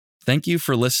Thank you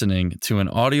for listening to an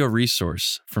audio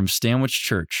resource from Stanwich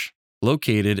Church,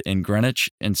 located in Greenwich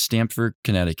and Stamford,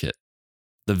 Connecticut.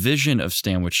 The vision of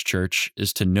Stanwich Church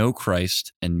is to know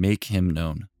Christ and make him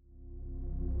known.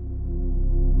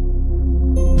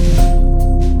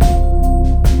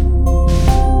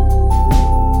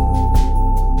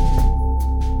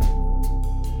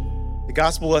 The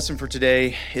gospel lesson for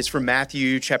today is from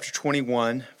Matthew chapter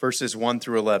 21, verses 1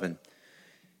 through 11.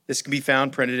 This can be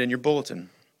found printed in your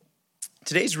bulletin.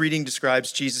 Today's reading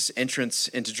describes Jesus' entrance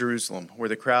into Jerusalem, where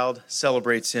the crowd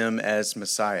celebrates him as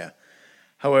Messiah.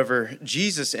 However,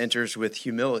 Jesus enters with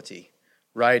humility,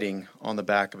 riding on the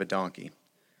back of a donkey.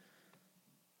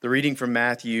 The reading from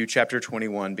Matthew chapter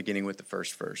 21, beginning with the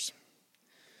first verse.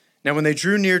 Now when they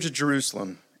drew near to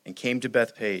Jerusalem and came to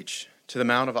Bethphage, to the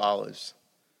Mount of Olives,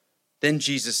 then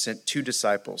Jesus sent 2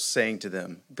 disciples, saying to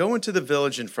them, "Go into the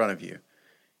village in front of you,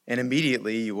 and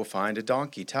immediately you will find a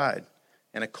donkey tied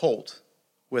and a colt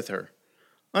with her.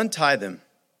 Untie them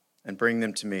and bring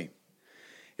them to me.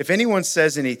 If anyone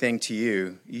says anything to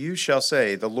you, you shall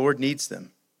say, 'The Lord needs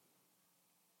them,'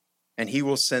 and he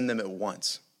will send them at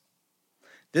once."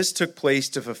 This took place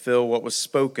to fulfill what was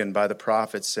spoken by the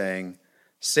prophet, saying,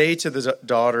 "Say to the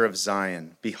daughter of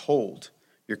Zion, behold,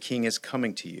 your king is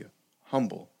coming to you,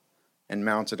 humble and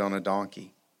mounted on a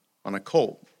donkey, on a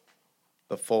colt,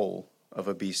 the foal of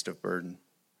a beast of burden."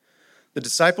 The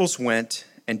disciples went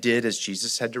and did as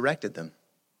Jesus had directed them.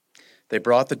 They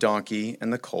brought the donkey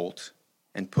and the colt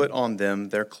and put on them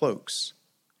their cloaks,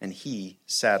 and he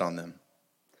sat on them.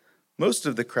 Most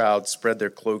of the crowd spread their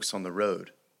cloaks on the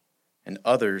road, and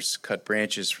others cut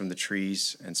branches from the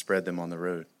trees and spread them on the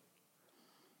road.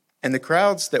 And the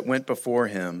crowds that went before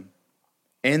him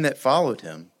and that followed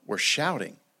him were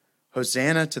shouting,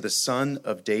 "Hosanna to the Son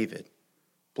of David.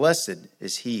 Blessed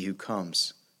is he who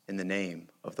comes in the name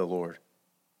of the Lord.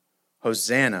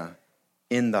 Hosanna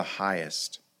in the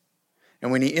highest."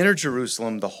 And when he entered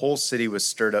Jerusalem, the whole city was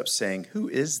stirred up, saying, "Who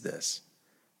is this?"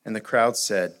 And the crowd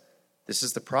said, "This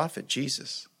is the prophet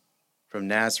Jesus from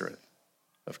Nazareth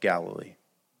of Galilee."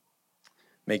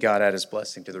 May God add his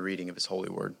blessing to the reading of his holy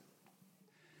word.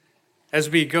 As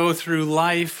we go through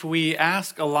life, we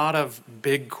ask a lot of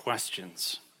big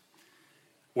questions.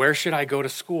 Where should I go to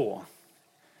school?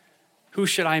 Who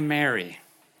should I marry?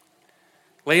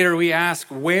 Later we ask,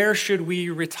 where should we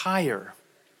retire?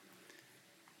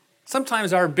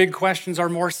 Sometimes our big questions are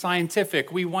more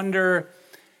scientific. We wonder,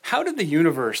 how did the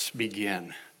universe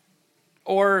begin?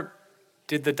 Or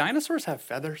did the dinosaurs have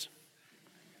feathers?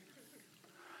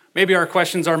 Maybe our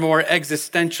questions are more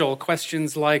existential,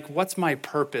 questions like, what's my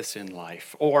purpose in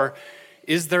life? Or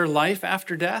is there life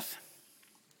after death?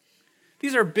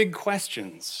 These are big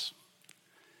questions.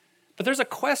 But there's a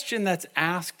question that's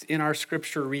asked in our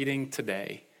scripture reading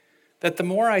today that the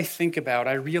more I think about,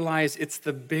 I realize it's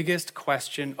the biggest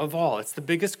question of all. It's the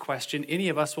biggest question any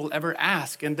of us will ever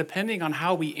ask. And depending on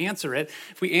how we answer it,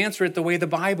 if we answer it the way the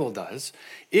Bible does,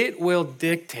 it will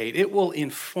dictate, it will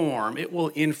inform, it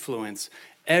will influence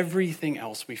everything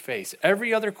else we face.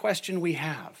 Every other question we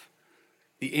have,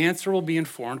 the answer will be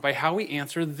informed by how we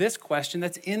answer this question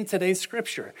that's in today's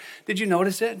scripture. Did you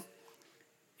notice it?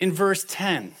 In verse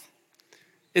 10,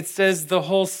 it says the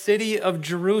whole city of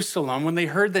Jerusalem, when they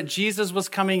heard that Jesus was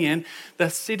coming in, the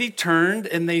city turned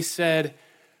and they said,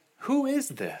 "Who is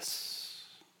this?"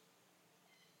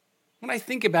 When I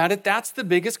think about it, that's the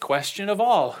biggest question of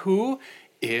all. Who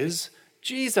is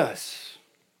Jesus?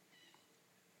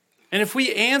 And if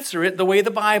we answer it the way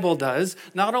the Bible does,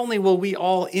 not only will we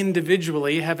all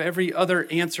individually have every other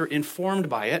answer informed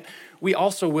by it, we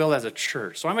also will as a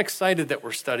church. So I'm excited that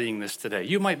we're studying this today.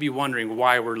 You might be wondering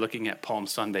why we're looking at Palm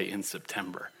Sunday in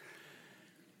September.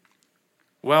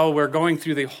 Well, we're going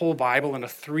through the whole Bible in a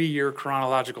 3-year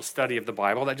chronological study of the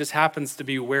Bible. That just happens to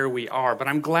be where we are. But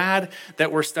I'm glad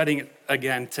that we're studying it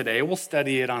again today. We'll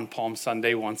study it on Palm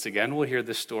Sunday once again. We'll hear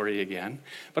this story again.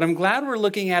 But I'm glad we're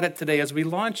looking at it today as we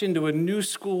launch into a new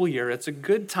school year. It's a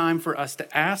good time for us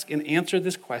to ask and answer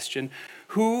this question,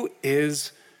 who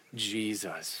is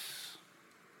Jesus?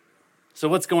 So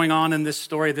what's going on in this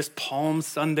story, this Palm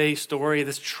Sunday story,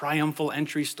 this triumphal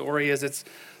entry story as it's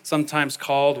sometimes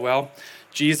called? Well,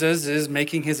 Jesus is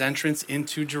making his entrance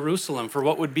into Jerusalem for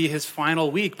what would be his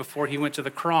final week before he went to the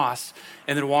cross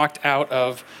and then walked out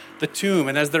of the tomb.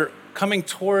 And as they're coming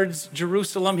towards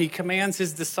Jerusalem, he commands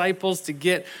his disciples to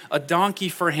get a donkey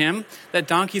for him. That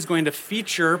donkey is going to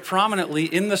feature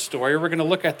prominently in the story. We're going to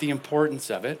look at the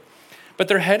importance of it. But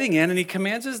they're heading in, and he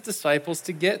commands his disciples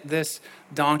to get this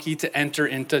donkey to enter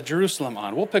into Jerusalem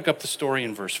on. We'll pick up the story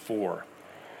in verse 4.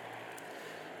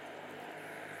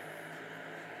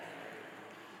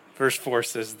 Verse 4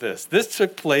 says this: "This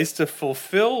took place to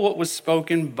fulfill what was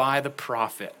spoken by the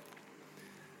prophet."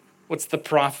 What's the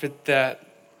prophet that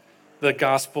the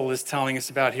gospel is telling us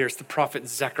about here? It's the prophet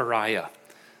Zechariah.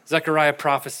 Zechariah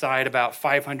prophesied about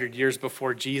 500 years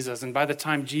before Jesus, and by the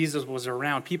time Jesus was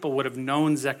around, people would have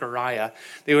known Zechariah.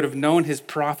 They would have known his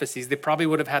prophecies. They probably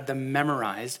would have had them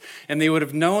memorized, and they would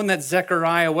have known that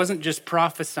Zechariah wasn't just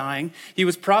prophesying. He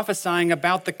was prophesying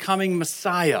about the coming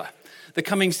Messiah, the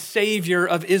coming Savior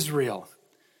of Israel.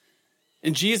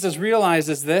 And Jesus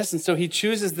realizes this, and so he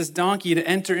chooses this donkey to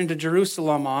enter into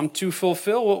Jerusalem to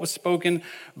fulfill what was spoken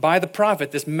by the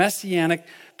prophet, this messianic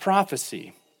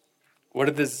prophecy. What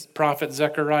did this prophet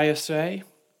Zechariah say?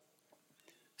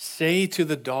 "Say to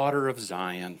the daughter of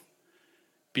Zion,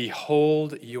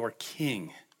 behold, your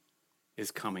king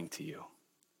is coming to you."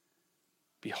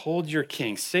 Behold your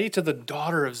king. Say to the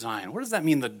daughter of Zion. What does that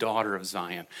mean, the daughter of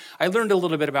Zion? I learned a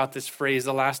little bit about this phrase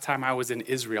the last time I was in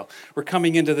Israel. We're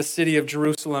coming into the city of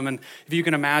Jerusalem, and if you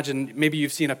can imagine, maybe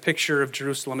you've seen a picture of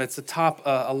Jerusalem. It's atop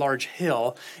a large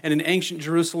hill, and in ancient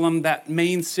Jerusalem, that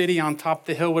main city on top of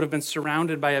the hill would have been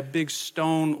surrounded by a big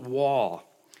stone wall.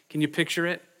 Can you picture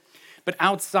it? But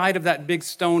outside of that big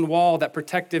stone wall, that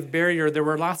protective barrier, there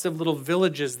were lots of little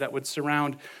villages that would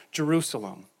surround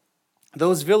Jerusalem.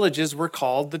 Those villages were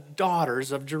called the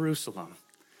daughters of Jerusalem.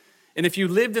 And if you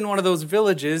lived in one of those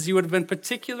villages, you would have been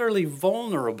particularly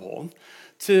vulnerable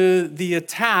to the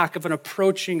attack of an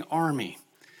approaching army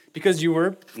because you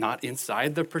were not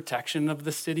inside the protection of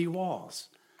the city walls.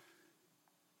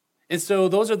 And so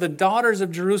those are the daughters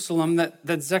of Jerusalem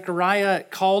that Zechariah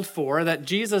called for, that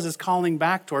Jesus is calling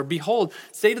back toward. Behold,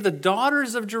 say to the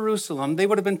daughters of Jerusalem, they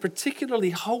would have been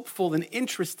particularly hopeful and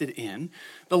interested in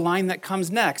the line that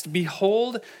comes next.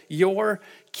 Behold, your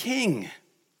king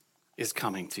is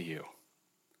coming to you.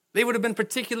 They would have been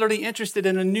particularly interested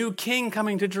in a new king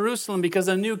coming to Jerusalem because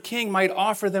a new king might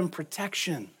offer them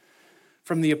protection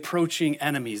from the approaching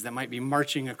enemies that might be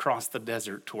marching across the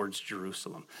desert towards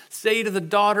Jerusalem. Say to the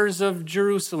daughters of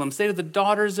Jerusalem, say to the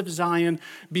daughters of Zion,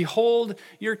 behold,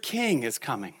 your king is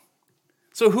coming.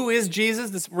 So who is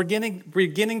Jesus? We're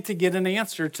beginning to get an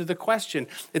answer to the question.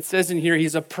 It says in here,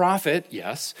 he's a prophet,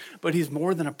 yes, but he's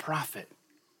more than a prophet.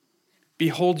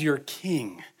 Behold, your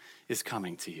king is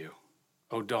coming to you,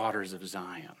 O daughters of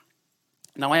Zion.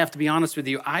 Now, I have to be honest with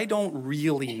you, I don't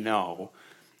really know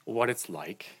what it's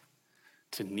like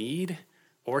to need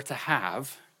or to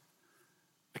have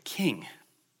a king.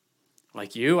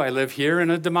 Like you, I live here in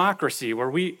a democracy where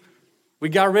we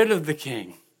got rid of the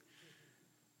king.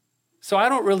 So I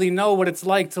don't really know what it's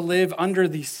like to live under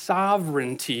the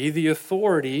sovereignty, the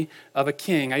authority of a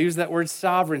king. I use that word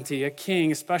sovereignty. A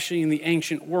king, especially in the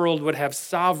ancient world, would have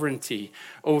sovereignty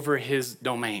over his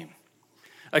domain.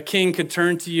 A king could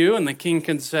turn to you and the king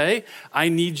could say, I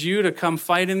need you to come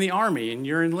fight in the army, and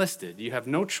you're enlisted. You have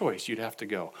no choice. You'd have to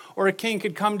go. Or a king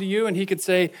could come to you and he could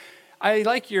say, I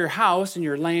like your house and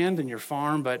your land and your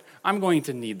farm, but I'm going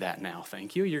to need that now,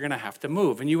 thank you. You're going to have to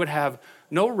move. And you would have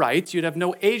no rights. You'd have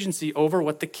no agency over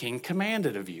what the king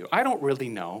commanded of you. I don't really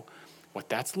know what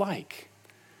that's like.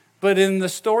 But in the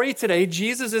story today,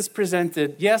 Jesus is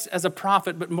presented, yes, as a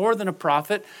prophet, but more than a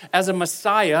prophet, as a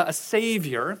Messiah, a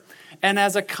Savior, and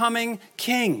as a coming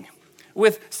king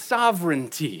with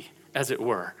sovereignty, as it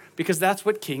were, because that's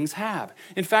what kings have.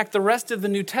 In fact, the rest of the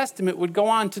New Testament would go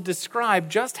on to describe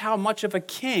just how much of a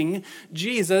king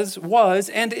Jesus was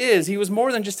and is. He was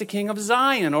more than just a king of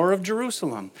Zion or of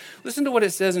Jerusalem. Listen to what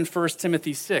it says in 1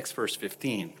 Timothy 6, verse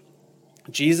 15.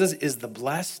 Jesus is the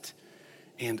blessed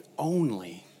and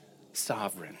only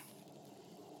sovereign,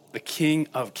 the King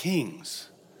of kings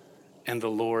and the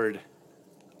Lord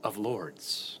of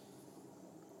lords.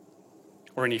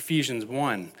 Or in Ephesians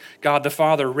 1, God the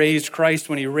Father raised Christ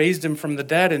when he raised him from the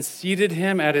dead and seated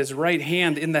him at his right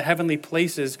hand in the heavenly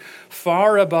places,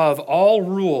 far above all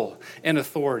rule and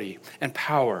authority and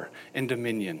power and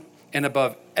dominion, and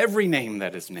above every name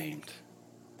that is named,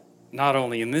 not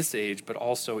only in this age, but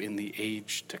also in the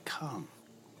age to come.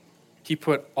 He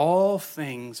put all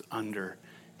things under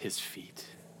his feet.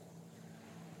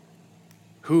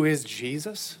 Who is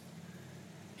Jesus?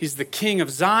 He's the King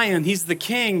of Zion. He's the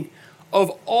King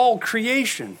of all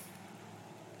creation.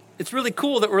 It's really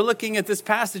cool that we're looking at this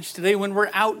passage today when we're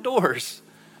outdoors,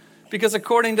 because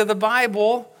according to the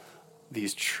Bible,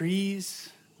 these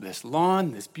trees, this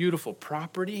lawn, this beautiful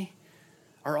property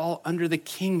are all under the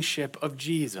kingship of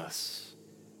Jesus.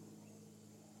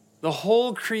 The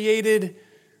whole created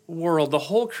world, the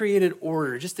whole created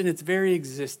order, just in its very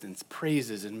existence,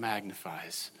 praises and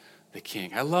magnifies the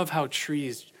King. I love how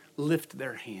trees lift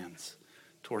their hands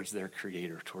towards their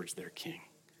Creator, towards their King.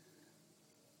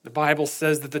 The Bible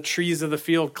says that the trees of the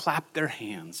field clap their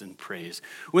hands in praise.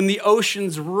 When the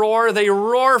oceans roar, they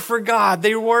roar for God.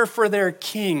 They roar for their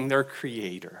King, their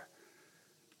Creator.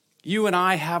 You and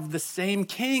I have the same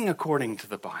King according to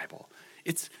the Bible.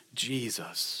 It's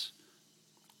Jesus.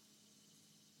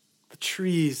 The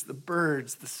trees, the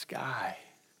birds, the sky,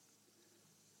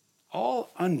 all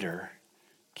under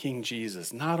King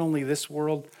Jesus. Not only this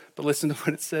world, but listen to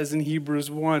what it says in Hebrews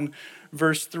 1,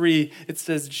 verse 3. It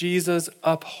says, Jesus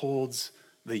upholds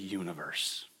the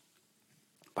universe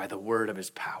by the word of his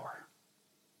power.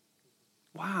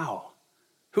 Wow.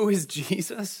 Who is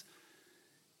Jesus?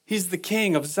 He's the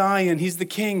King of Zion. He's the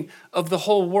King of the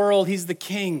whole world. He's the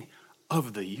King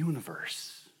of the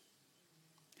universe.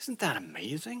 Isn't that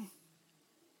amazing?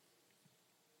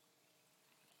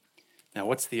 Now,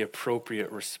 what's the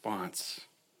appropriate response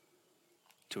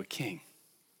to a king?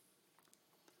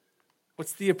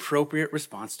 What's the appropriate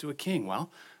response to a king? Well,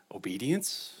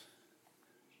 obedience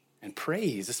and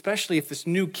praise, especially if this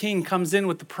new king comes in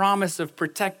with the promise of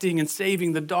protecting and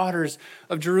saving the daughters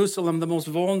of Jerusalem, the most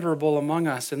vulnerable among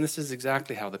us. And this is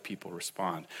exactly how the people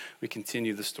respond. We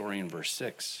continue the story in verse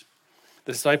 6.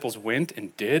 The disciples went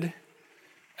and did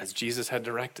as Jesus had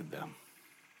directed them.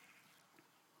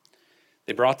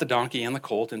 They brought the donkey and the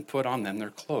colt and put on them their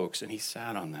cloaks, and he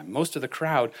sat on them. Most of the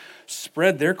crowd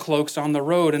spread their cloaks on the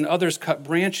road, and others cut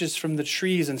branches from the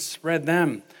trees and spread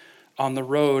them on the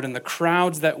road. And the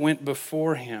crowds that went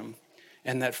before him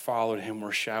and that followed him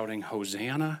were shouting,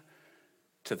 Hosanna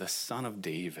to the Son of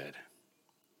David.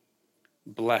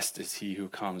 Blessed is he who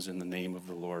comes in the name of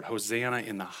the Lord. Hosanna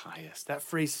in the highest. That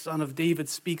phrase, Son of David,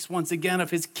 speaks once again of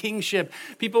his kingship.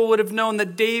 People would have known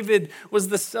that David was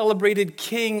the celebrated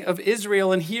king of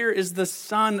Israel, and here is the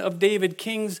Son of David.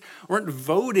 Kings weren't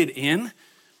voted in.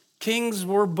 Kings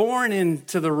were born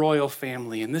into the royal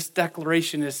family, and this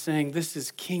declaration is saying this is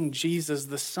King Jesus,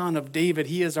 the Son of David.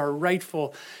 He is our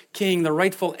rightful king, the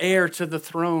rightful heir to the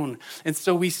throne. And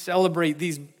so we celebrate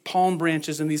these palm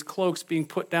branches and these cloaks being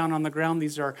put down on the ground.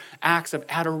 These are acts of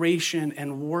adoration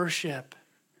and worship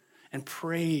and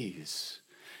praise.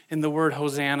 And the word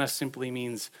Hosanna simply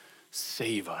means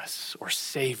save us or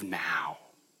save now.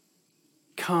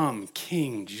 Come,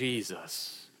 King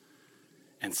Jesus,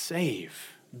 and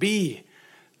save. Be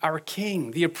our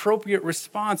king. The appropriate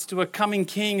response to a coming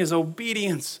king is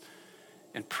obedience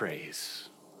and praise.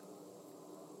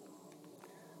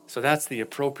 So that's the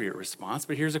appropriate response.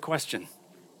 But here's a question.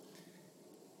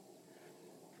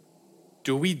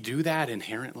 Do we do that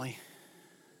inherently?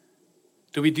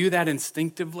 Do we do that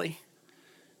instinctively?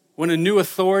 When a new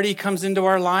authority comes into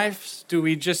our lives, do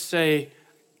we just say,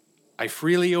 I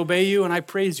freely obey you and I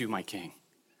praise you, my king?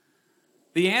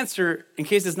 The answer, in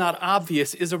case it's not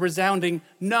obvious, is a resounding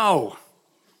no.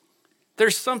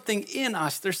 There's something in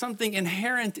us. There's something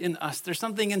inherent in us. There's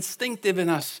something instinctive in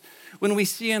us. When we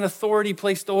see an authority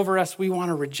placed over us, we want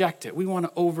to reject it. We want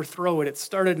to overthrow it. It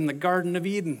started in the Garden of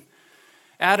Eden.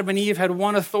 Adam and Eve had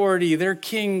one authority. Their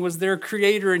king was their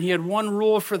creator, and he had one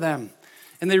rule for them.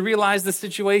 And they realized the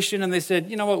situation, and they said,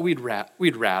 you know what, we'd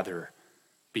rather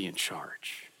be in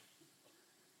charge.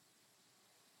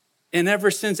 And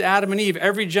ever since Adam and Eve,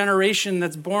 every generation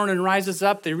that's born and rises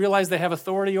up, they realize they have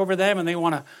authority over them and they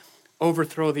want to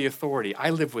overthrow the authority. I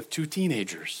live with 2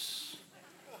 teenagers.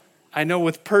 I know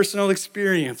with personal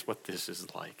experience what this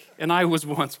is like. And I was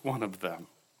once one of them.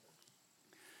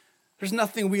 There's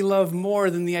nothing we love more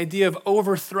than the idea of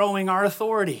overthrowing our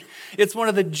authority. It's one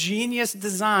of the genius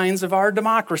designs of our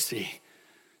democracy.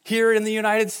 Here in the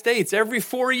United States, every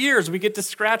 4 years we get to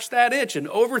scratch that itch and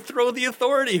overthrow the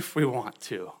authority if we want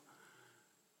to.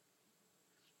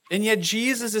 And yet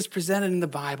Jesus is presented in the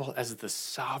Bible as the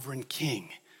sovereign king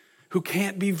who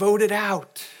can't be voted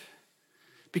out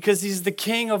because he's the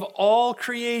king of all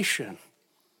creation.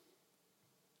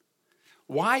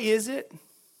 Why is it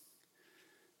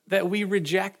that we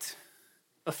reject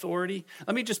authority?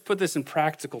 Let me just put this in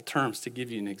practical terms to give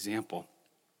you an example.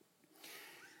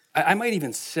 I might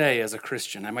even say, as a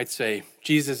Christian, I might say,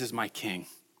 Jesus is my king.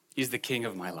 He's the king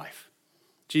of my life.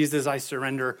 Jesus, I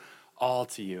surrender all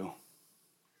to you.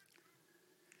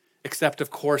 Except, of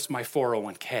course, my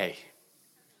 401k.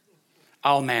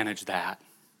 I'll manage that.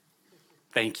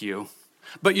 Thank you.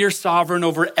 But you're sovereign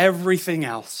over everything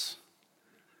else.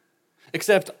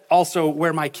 Except also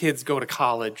where my kids go to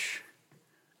college.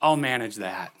 I'll manage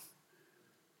that.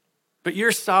 But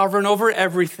you're sovereign over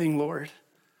everything, Lord.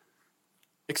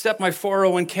 Except my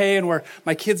 401k and where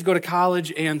my kids go to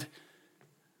college and,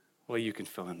 well, you can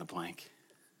fill in the blank.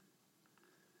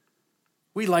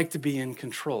 We like to be in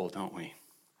control, don't we?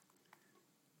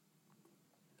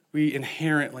 We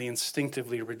inherently,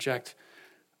 instinctively reject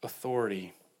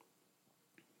authority.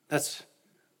 That's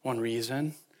one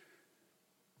reason.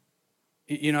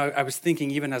 You know, I was thinking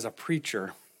even as a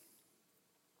preacher,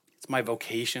 it's my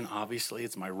vocation, obviously.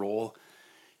 It's my role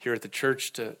here at the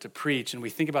church to preach. And we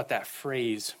think about that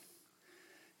phrase,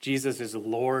 Jesus is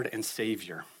Lord and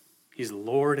Savior. He's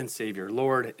Lord and Savior.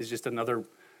 Lord is just another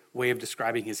way of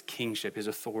describing his kingship, his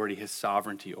authority, his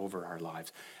sovereignty over our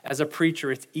lives. As a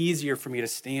preacher, it's easier for me to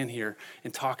stand here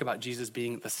and talk about Jesus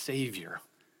being the Savior.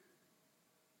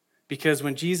 Because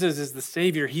when Jesus is the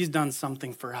Savior, he's done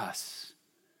something for us.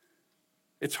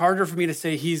 It's harder for me to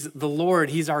say he's the Lord,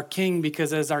 he's our King,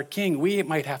 because as our King, we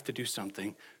might have to do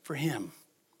something for him.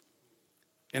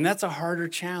 And that's a harder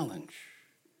challenge.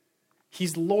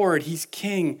 He's Lord, he's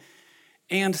King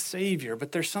and Savior,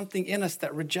 but there's something in us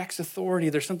that rejects authority.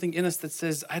 There's something in us that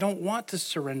says, I don't want to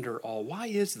surrender all. Why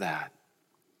is that?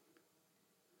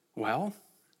 Well,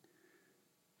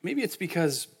 maybe it's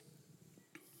because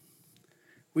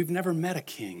we've never met a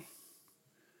king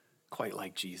quite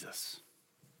like Jesus.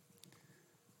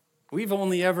 We've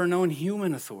only ever known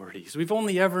human authorities. We've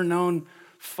only ever known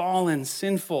fallen,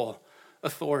 sinful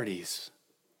authorities.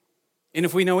 And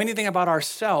if we know anything about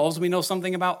ourselves, we know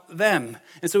something about them.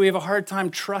 And so we have a hard time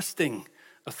trusting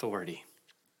authority.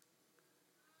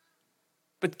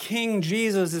 But King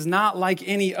Jesus is not like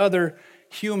any other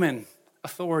human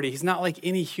authority. He's not like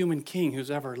any human king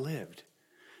who's ever lived.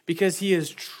 Because he is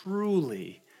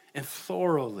truly and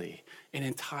thoroughly and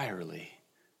entirely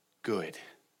good.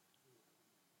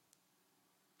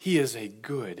 He is a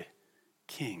good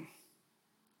king.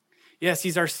 Yes,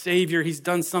 he's our Savior. He's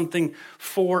done something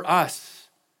for us.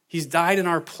 He's died in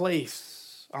our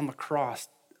place on the cross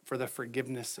for the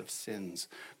forgiveness of sins.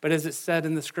 But as it said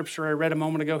in the scripture I read a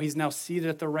moment ago, he's now seated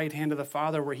at the right hand of the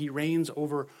Father where he reigns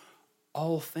over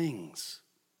all things.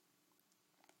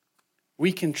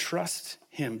 We can trust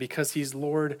him because he's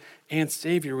Lord and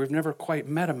Savior. We've never quite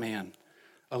met a man,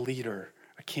 a leader,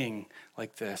 a king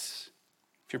like this.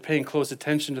 If you're paying close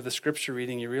attention to the scripture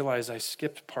reading, you realize I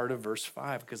skipped part of verse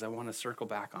 5 because I want to circle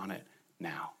back on it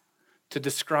now to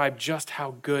describe just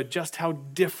how good, just how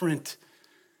different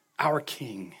our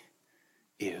King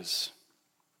is.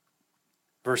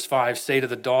 Verse 5, say to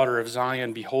the daughter of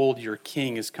Zion, behold, your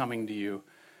king is coming to you,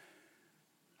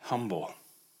 humble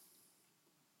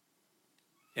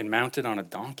and mounted on a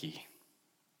donkey,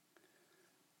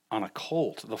 on a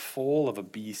colt, the foal of a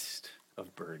beast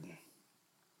of burden.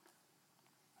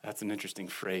 That's an interesting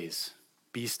phrase,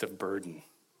 beast of burden.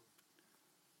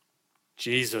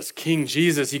 Jesus, King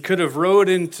Jesus, he could have rode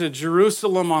into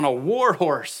Jerusalem on a war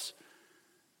horse,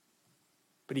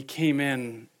 but he came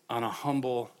in on a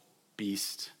humble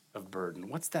beast of burden.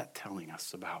 What's that telling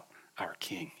us about our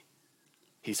King?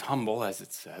 He's humble, as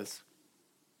it says.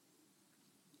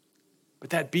 But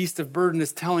that beast of burden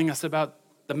is telling us about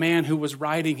the man who was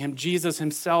riding him. Jesus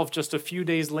himself, just a few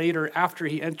days later, after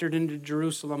he entered into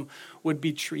Jerusalem, would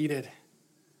be treated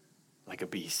like a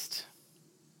beast.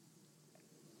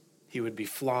 He would be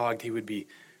flogged, he would be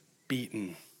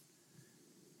beaten,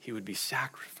 he would be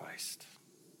sacrificed.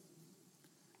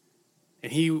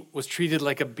 And he was treated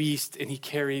like a beast, and he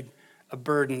carried a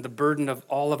burden, the burden of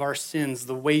all of our sins,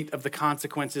 the weight of the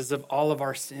consequences of all of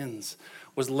our sins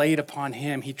was laid upon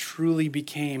him. He truly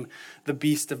became the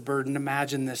beast of burden.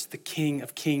 Imagine this, the King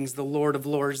of kings, the Lord of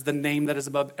lords, the name that is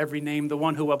above every name, the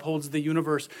one who upholds the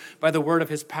universe by the word of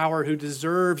his power, who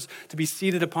deserves to be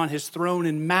seated upon his throne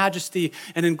in majesty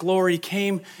and in glory,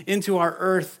 came into our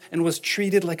earth and was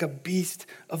treated like a beast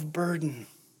of burden.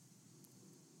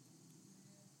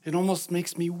 It almost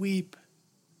makes me weep.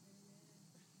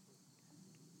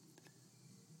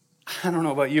 I don't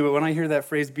know about you, but when I hear that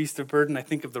phrase, beast of burden, I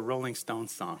think of the Rolling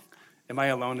Stones song. Am I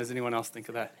alone? Does anyone else think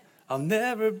of that? I'll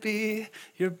never be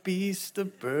your beast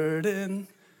of burden.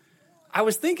 I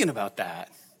was thinking about that.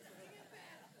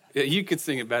 Yeah, you could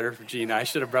sing it better, Gina. I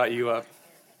should have brought you up.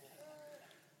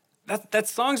 That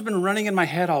song's been running in my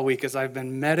head all week as I've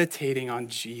been meditating on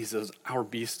Jesus, our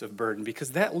beast of burden,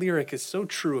 because that lyric is so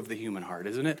true of the human heart,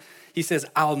 isn't it? He says,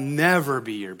 I'll never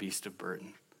be your beast of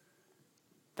burden.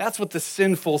 That's what the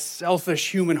sinful,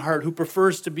 selfish human heart who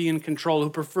prefers to be in control, who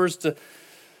prefers to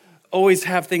always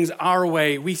have things our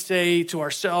way, we say to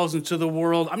ourselves and to the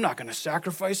world, I'm not going to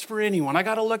sacrifice for anyone. I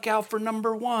got to look out for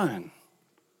number one.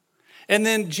 And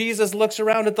then Jesus looks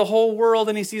around at the whole world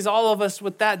and he sees all of us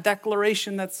with that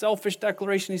declaration, that selfish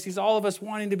declaration. He sees all of us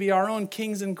wanting to be our own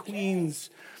kings and queens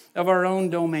of our own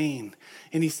domain.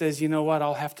 And he says, you know what?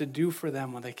 I'll have to do for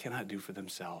them what they cannot do for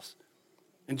themselves.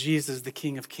 And Jesus, the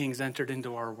King of Kings, entered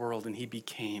into our world and he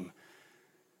became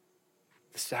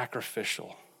the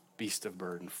sacrificial beast of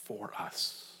burden for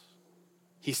us.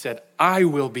 He said, I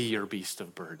will be your beast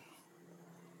of burden.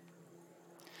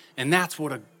 And that's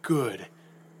what a good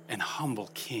and humble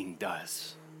king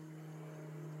does.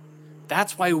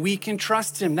 That's why we can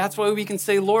trust him. That's why we can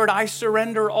say, Lord, I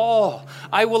surrender all.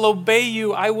 I will obey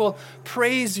you. I will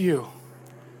praise you.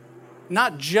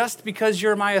 Not just because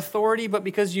you're my authority, but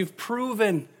because you've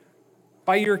proven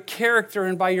by your character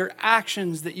and by your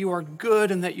actions that you are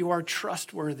good and that you are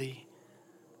trustworthy.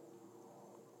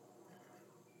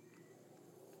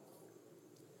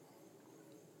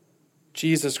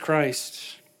 Jesus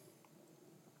Christ,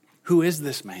 who is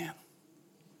this man?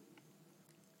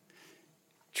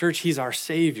 Church, he's our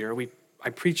Savior. I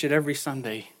preach it every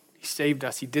Sunday. He saved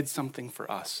us. He did something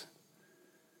for us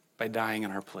by dying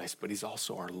in our place, but he's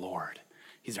also our Lord.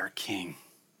 He's our King.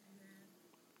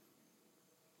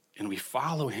 And we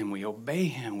follow him, we obey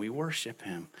him, we worship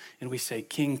him, and we say,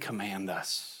 King, command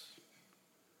us.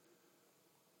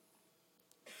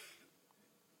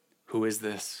 Who is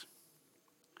this?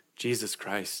 Jesus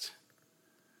Christ.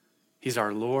 He's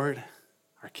our Lord,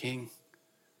 our King,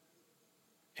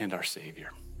 and our Savior.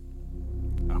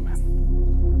 Amen.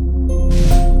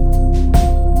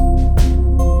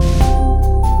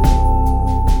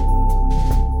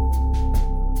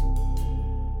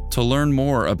 To learn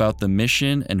more about the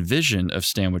mission and vision of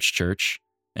Stanwich Church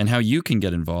and how you can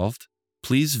get involved,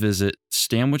 please visit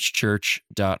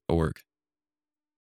stanwichchurch.org.